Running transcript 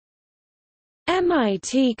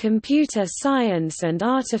MIT Computer Science and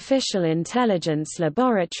Artificial Intelligence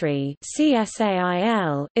Laboratory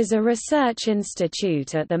 (CSAIL) is a research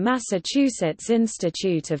institute at the Massachusetts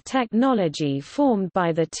Institute of Technology formed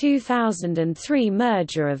by the 2003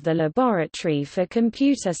 merger of the Laboratory for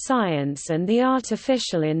Computer Science and the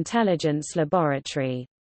Artificial Intelligence Laboratory.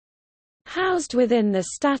 Housed within the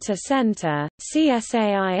Stata Center,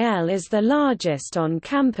 CSAIL is the largest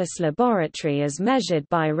on-campus laboratory as measured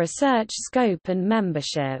by research scope and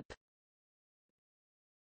membership.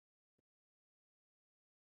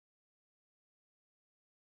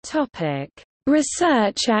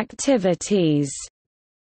 Research activities.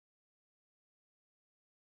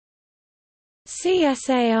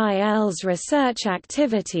 CSAIL's research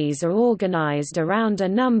activities are organized around a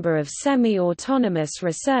number of semi-autonomous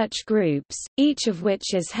research groups, each of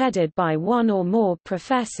which is headed by one or more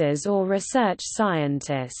professors or research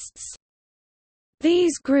scientists.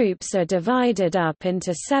 These groups are divided up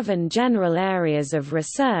into 7 general areas of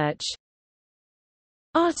research: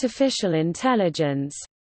 artificial intelligence,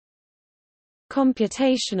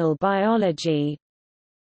 computational biology,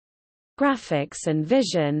 graphics and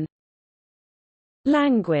vision,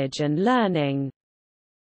 language and learning,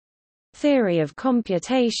 theory of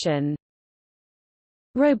computation,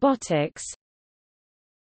 robotics.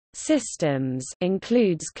 Systems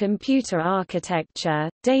includes computer architecture,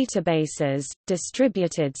 databases,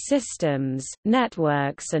 distributed systems,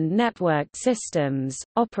 networks and networked systems,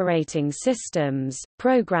 operating systems,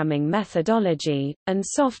 programming methodology, and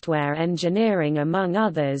software engineering, among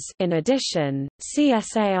others. In addition,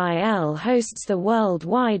 CSAIL hosts the World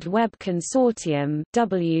Wide Web Consortium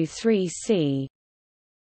W3C.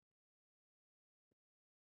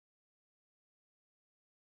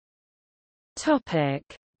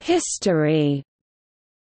 History.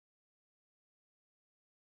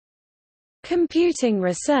 Computing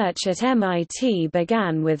research at MIT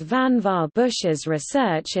began with Vannevar Bush's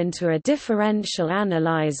research into a differential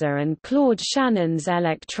analyzer and Claude Shannon's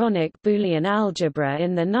electronic Boolean algebra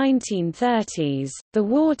in the 1930s. The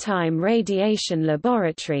Wartime Radiation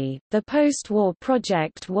Laboratory, the post-war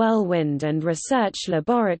Project Whirlwind and Research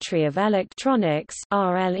Laboratory of Electronics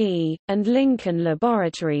 (RLE), and Lincoln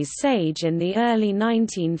Laboratories SAGE in the early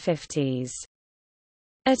 1950s.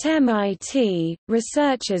 At MIT,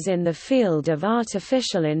 researchers in the field of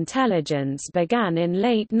artificial intelligence began in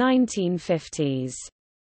late 1950s.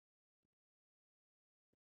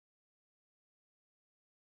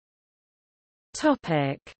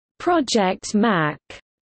 Project Mac.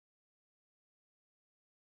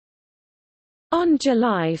 On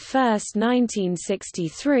July 1,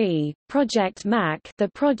 1963, Project Mac, the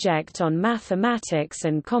Project on Mathematics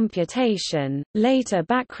and Computation, later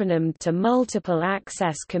backronym to Multiple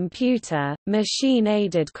Access Computer,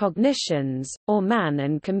 Machine-Aided Cognitions, or MAN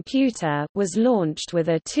and Computer, was launched with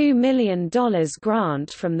a $2 million grant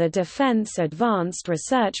from the Defense Advanced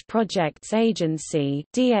Research Projects Agency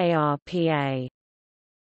 (DARPA).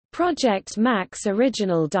 Project Mac's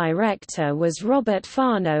original director was Robert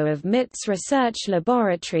Fano of MIT's Research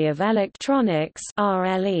Laboratory of Electronics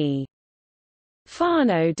 (RLE).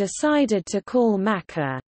 Fano decided to call Mac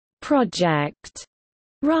a «project»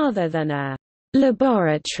 rather than a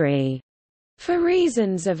 «laboratory». For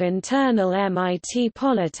reasons of internal MIT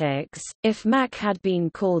politics, if Mac had been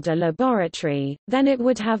called a laboratory, then it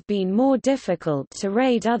would have been more difficult to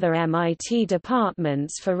raid other MIT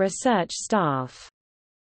departments for research staff.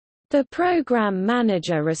 The program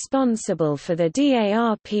manager responsible for the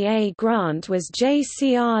DARPA grant was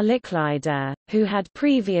J.C.R. Licklider, who had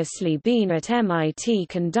previously been at MIT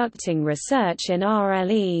conducting research in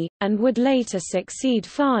RLE, and would later succeed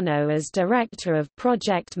Fano as director of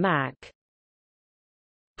Project Mac.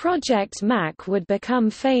 Project Mac would become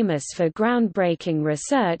famous for groundbreaking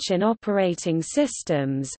research in operating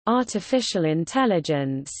systems, artificial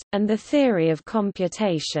intelligence, and the theory of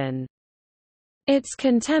computation. Its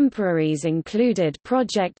contemporaries included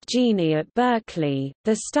Project Genie at Berkeley,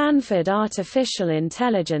 the Stanford Artificial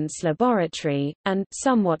Intelligence Laboratory, and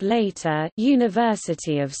somewhat later,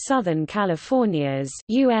 University of Southern California's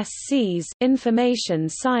 (USC's) Information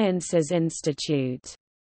Sciences Institute.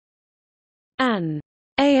 An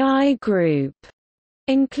AI group,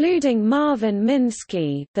 including Marvin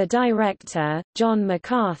Minsky, the director, John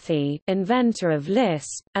McCarthy, inventor of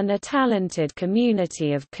Lisp, and a talented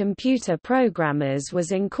community of computer programmers,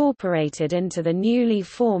 was incorporated into the newly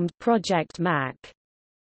formed Project Mac.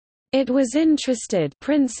 It was interested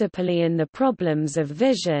principally in the problems of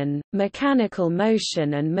vision, mechanical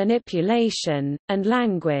motion and manipulation, and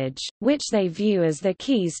language, which they view as the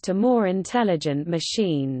keys to more intelligent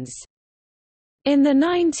machines. In the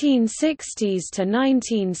 1960s to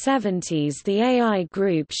 1970s, the AI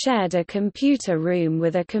group shared a computer room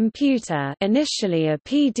with a computer, initially a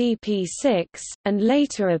PDP-6, and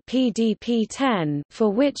later a PDP-10, for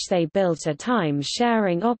which they built a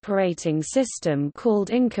time-sharing operating system called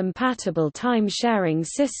Incompatible Time-Sharing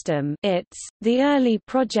System (ITS). The early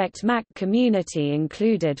Project Mac community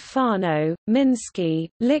included Fano, Minsky,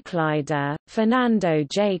 Licklider, Fernando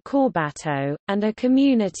J. Corbato, and a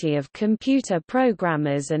community of computer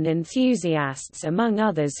programmers and enthusiasts, among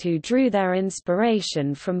others, who drew their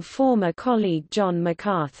inspiration from former colleague John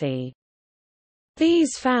McCarthy.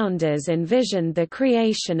 These founders envisioned the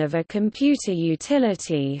creation of a computer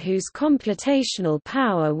utility whose computational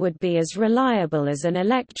power would be as reliable as an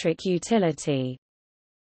electric utility.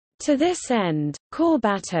 To this end,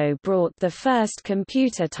 Corbato brought the first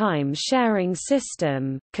computer time-sharing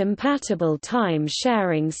system, Compatible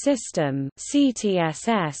Time-Sharing System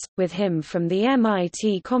 (CTSS), with him from the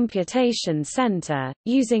MIT Computation Center,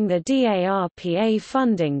 using the DARPA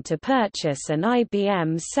funding to purchase an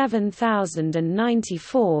IBM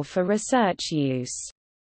 7094 for research use.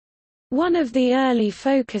 One of the early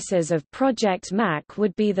focuses of Project Mac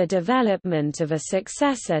would be the development of a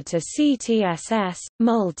successor to CTSS,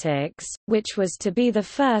 Multics, which was to be the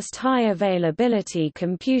first high-availability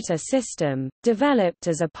computer system, developed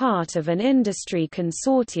as a part of an industry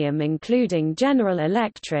consortium including General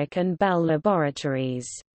Electric and Bell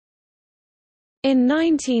Laboratories. In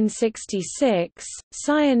 1966,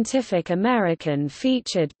 Scientific American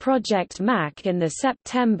featured Project Mac in the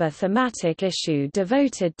September thematic issue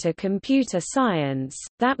devoted to computer science,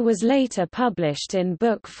 that was later published in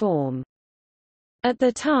book form. At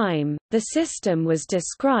the time, the system was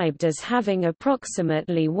described as having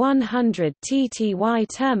approximately 100 TTY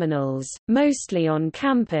terminals, mostly on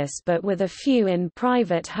campus but with a few in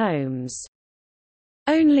private homes.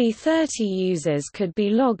 Only 30 users could be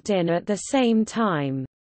logged in at the same time.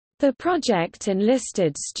 The project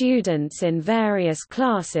enlisted students in various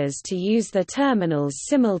classes to use the terminals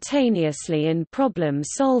simultaneously in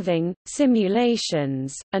problem-solving,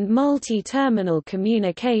 simulations, and multi-terminal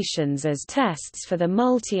communications as tests for the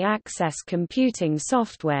multi-access computing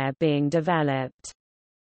software being developed.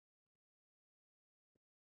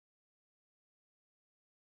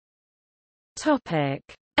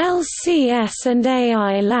 LCS and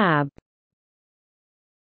AI Lab.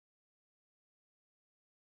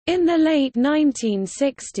 In the late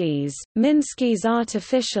 1960s, Minsky's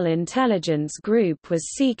artificial intelligence group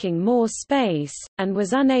was seeking more space, and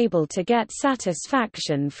was unable to get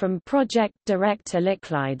satisfaction from project director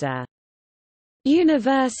Licklider.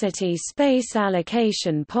 University space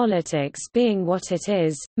allocation politics being what it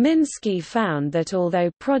is, Minsky found that although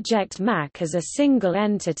Project Mac as a single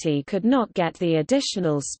entity could not get the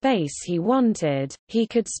additional space he wanted, he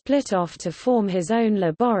could split off to form his own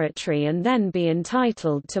laboratory and then be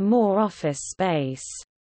entitled to more office space.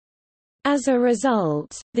 As a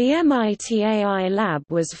result, the MIT AI Lab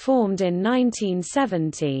was formed in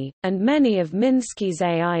 1970, and many of Minsky's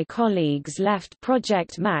AI colleagues left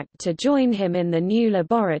Project Mac to join him in the new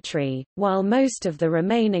laboratory, while most of the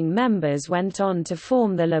remaining members went on to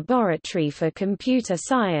form the Laboratory for Computer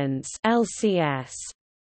Science (LCS).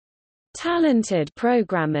 Talented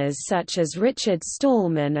programmers such as Richard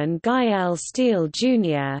Stallman and Guy L. Steele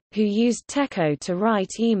Jr., who used Techo to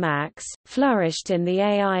write Emacs, flourished in the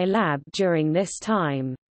AI lab during this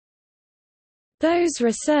time. Those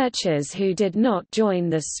researchers who did not join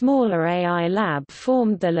the smaller AI lab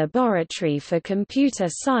formed the Laboratory for Computer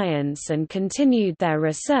Science and continued their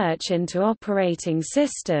research into operating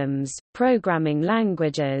systems, programming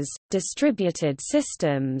languages, distributed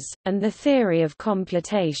systems, and the theory of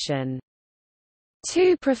computation.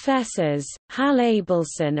 Two professors, Hal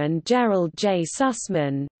Abelson and Gerald J.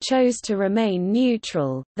 Sussman, chose to remain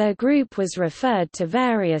neutral. Their group was referred to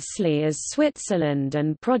variously as Switzerland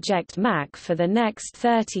and Project Mac for the next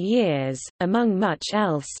 30 years. Among much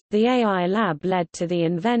else, the AI Lab led to the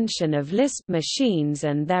invention of Lisp machines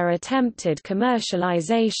and their attempted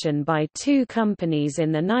commercialization by two companies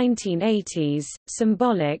in the 1980s,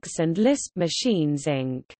 Symbolics and Lisp Machines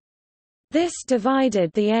Inc. This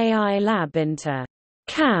divided the AI Lab into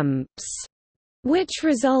camps, which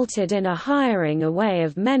resulted in a hiring away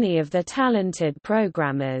of many of the talented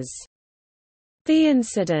programmers. The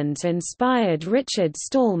incident inspired Richard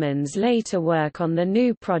Stallman's later work on the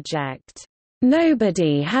new project.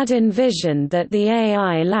 Nobody had envisioned that the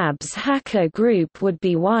AI Lab's hacker group would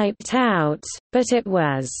be wiped out, but it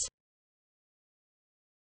was.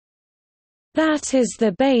 That is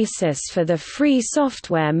the basis for the free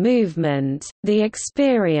software movement, the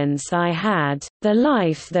experience I had, the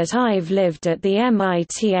life that I've lived at the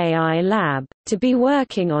MIT AI Lab, to be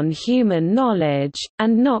working on human knowledge,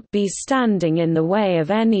 and not be standing in the way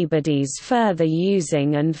of anybody's further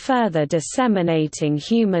using and further disseminating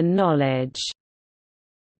human knowledge.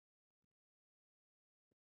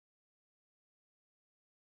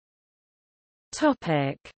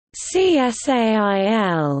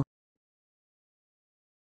 CSAIL.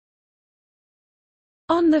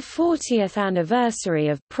 On the 40th anniversary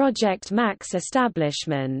of Project Mac's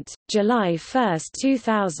establishment, July 1,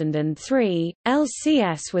 2003,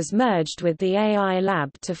 LCS was merged with the AI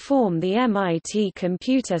Lab to form the MIT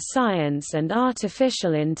Computer Science and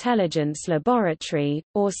Artificial Intelligence Laboratory,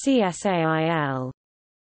 or CSAIL.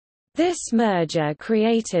 This merger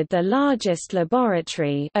created the largest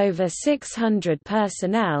laboratory, over 600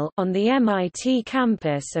 personnel, on the MIT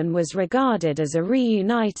campus and was regarded as a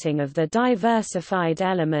reuniting of the diversified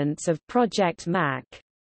elements of Project Mac.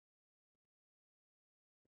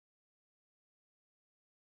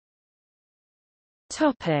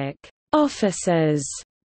 Topic: Officers.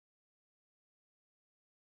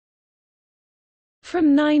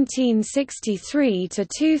 From 1963 to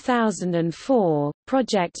 2004,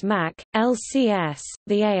 Project Mac, LCS,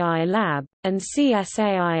 the AI Lab, and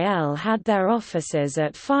CSAIL had their offices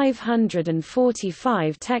at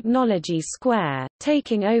 545 Technology Square,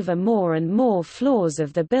 taking over more and more floors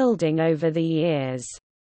of the building over the years.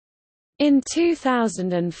 In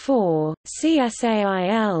 2004,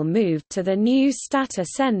 CSAIL moved to the new Stata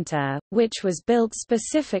Center, which was built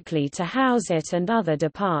specifically to house it and other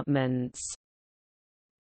departments.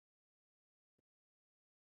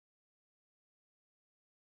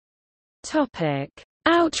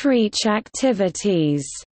 Outreach activities.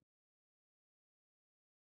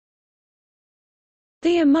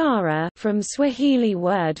 The Amara, from Swahili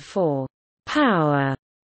word for power,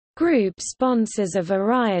 group sponsors a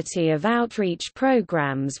variety of outreach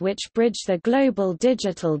programs which bridge the global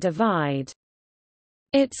digital divide.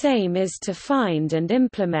 Its aim is to find and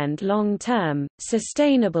implement long-term,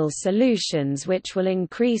 sustainable solutions which will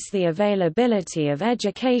increase the availability of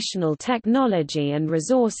educational technology and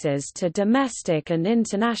resources to domestic and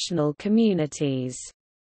international communities.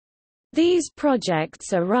 These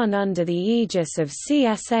projects are run under the aegis of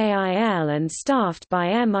CSAIL and staffed by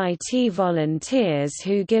MIT volunteers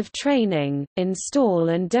who give training, install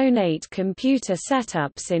and donate computer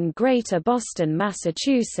setups in Greater Boston,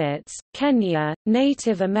 Massachusetts, Kenya,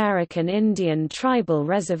 Native American Indian tribal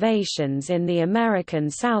reservations in the American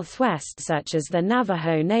Southwest such as the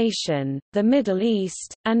Navajo Nation, the Middle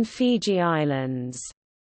East, and Fiji Islands.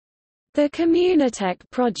 The Communitech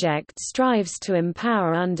project strives to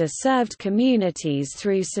empower underserved communities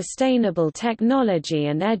through sustainable technology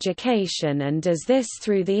and education and does this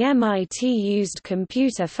through the MIT Used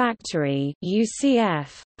Computer Factory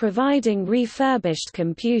 (UCF), providing refurbished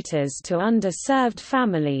computers to underserved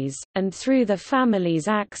families, and through the Families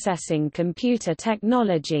Accessing Computer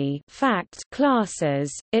Technology (FACT)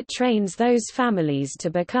 classes, it trains those families to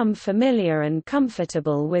become familiar and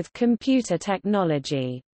comfortable with computer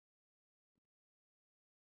technology.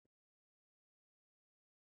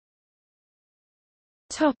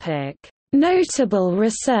 Notable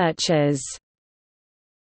researchers.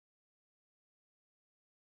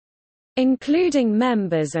 Including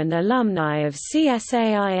members and alumni of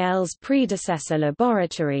CSAIL's predecessor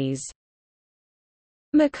laboratories: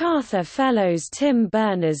 MacArthur Fellows Tim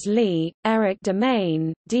Berners-Lee, Eric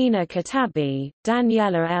Demain, Dina Katabi,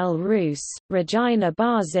 Daniela L. Roos, Regina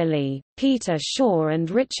Barzilli, Peter Shaw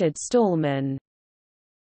and Richard Stallman.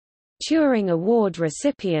 Turing Award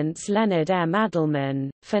recipients Leonard M. Adelman,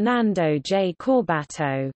 Fernando J.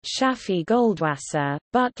 Corbato, Shafi Goldwasser,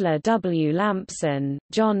 Butler W. Lampson,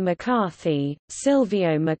 John McCarthy,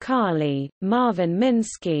 Silvio Micali, Marvin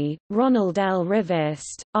Minsky, Ronald L.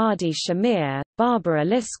 Rivest, Adi Shamir, Barbara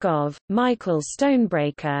Liskov, Michael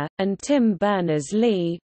Stonebreaker, and Tim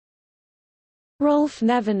Berners-Lee. Rolf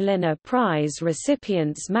Nevenlinna Prize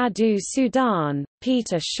recipients Madhu Sudan,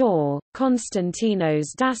 Peter Shaw,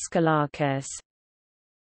 Konstantinos Daskalakis.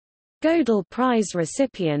 Gödel Prize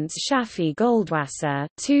recipients Shafi Goldwasser,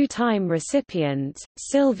 two-time recipient,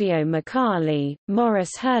 Silvio Micali,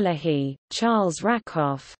 Maurice Herlihy, Charles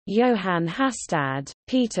Rakoff, Johann Hastad,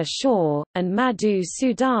 Peter Shaw, and Madhu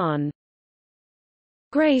Sudan.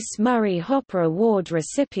 Grace Murray Hopper Award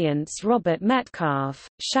recipients Robert Metcalf,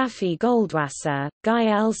 Shafi Goldwasser, Guy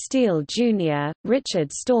L. Steele Jr.,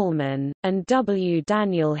 Richard Stallman, and W.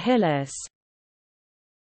 Daniel Hillis.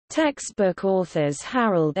 Textbook authors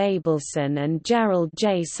Harold Abelson and Gerald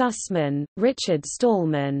J. Sussman, Richard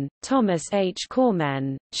Stallman, Thomas H.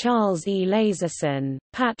 Cormen, Charles E. Laserson,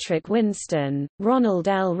 Patrick Winston, Ronald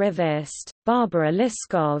L. Rivest, Barbara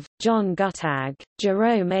Liskov, John Guttag,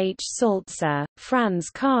 Jerome H. Saltzer, Franz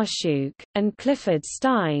Karschuk, and Clifford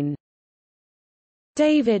Stein.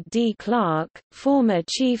 David D. Clark, former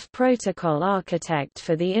Chief Protocol Architect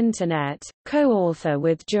for the Internet, co-author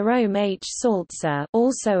with Jerome H. Saltzer,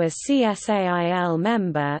 also a CSAIL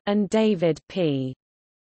member, and David P.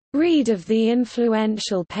 Reed of the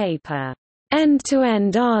influential paper,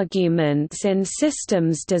 End-to-End Arguments in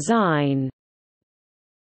Systems Design.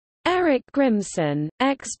 Eric Grimson,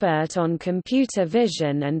 expert on computer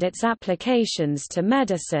vision and its applications to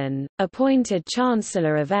medicine, appointed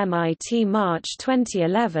Chancellor of MIT March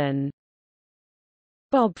 2011.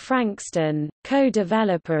 Bob Frankston,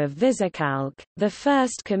 co-developer of VisiCalc, the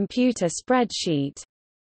first computer spreadsheet.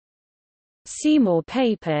 Seymour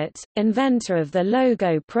Papert, inventor of the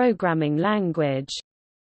Logo programming language.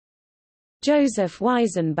 Joseph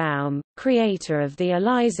Weizenbaum, creator of the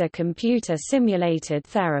ELIZA computer simulated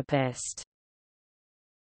therapist.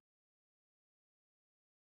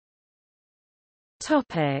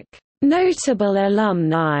 Topic: Notable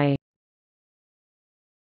alumni.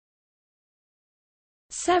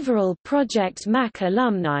 Several Project Mac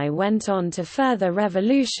alumni went on to further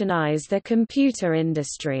revolutionize the computer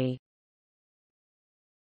industry.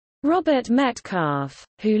 Robert Metcalfe,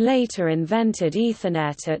 who later invented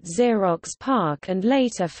Ethernet at Xerox PARC and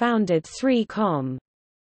later founded 3Com.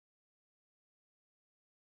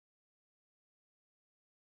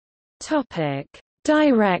 Topic: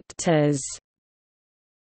 Directors.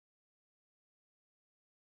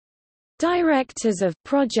 Directors of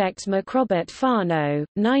Project Mac: Robert Fano,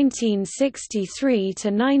 1963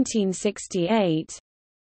 to 1968.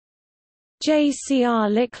 J.C.R.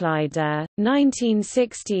 Licklider,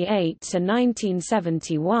 1968 to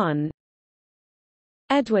 1971.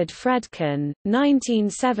 Edward Fredkin,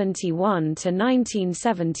 1971 to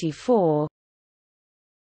 1974.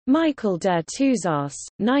 Michael de Touzos,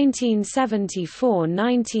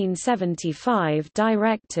 1974–1975.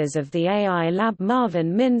 Directors of the AI Lab: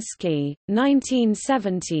 Marvin Minsky,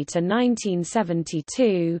 1970 to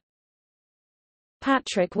 1972.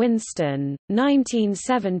 Patrick Winston,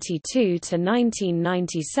 1972 to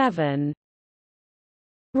 1997.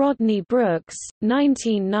 Rodney Brooks,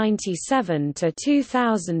 1997 to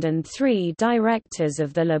 2003. Directors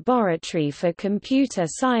of the Laboratory for Computer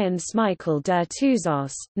Science: Michael de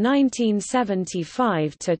Touzos,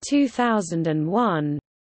 1975 to 2001.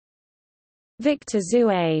 Victor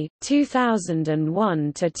Zouet,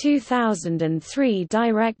 2001 to 2003.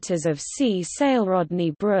 Directors of CSAIL: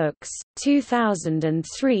 Rodney Brooks,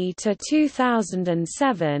 2003 to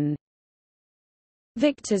 2007.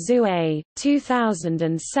 Victor Zouet,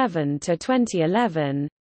 2007 to 2011.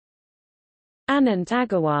 Anant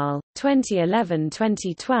Agarwal,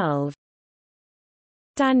 2011–2012.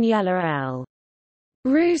 Daniela L.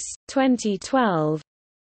 Roos, 2012.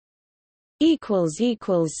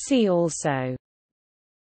 See also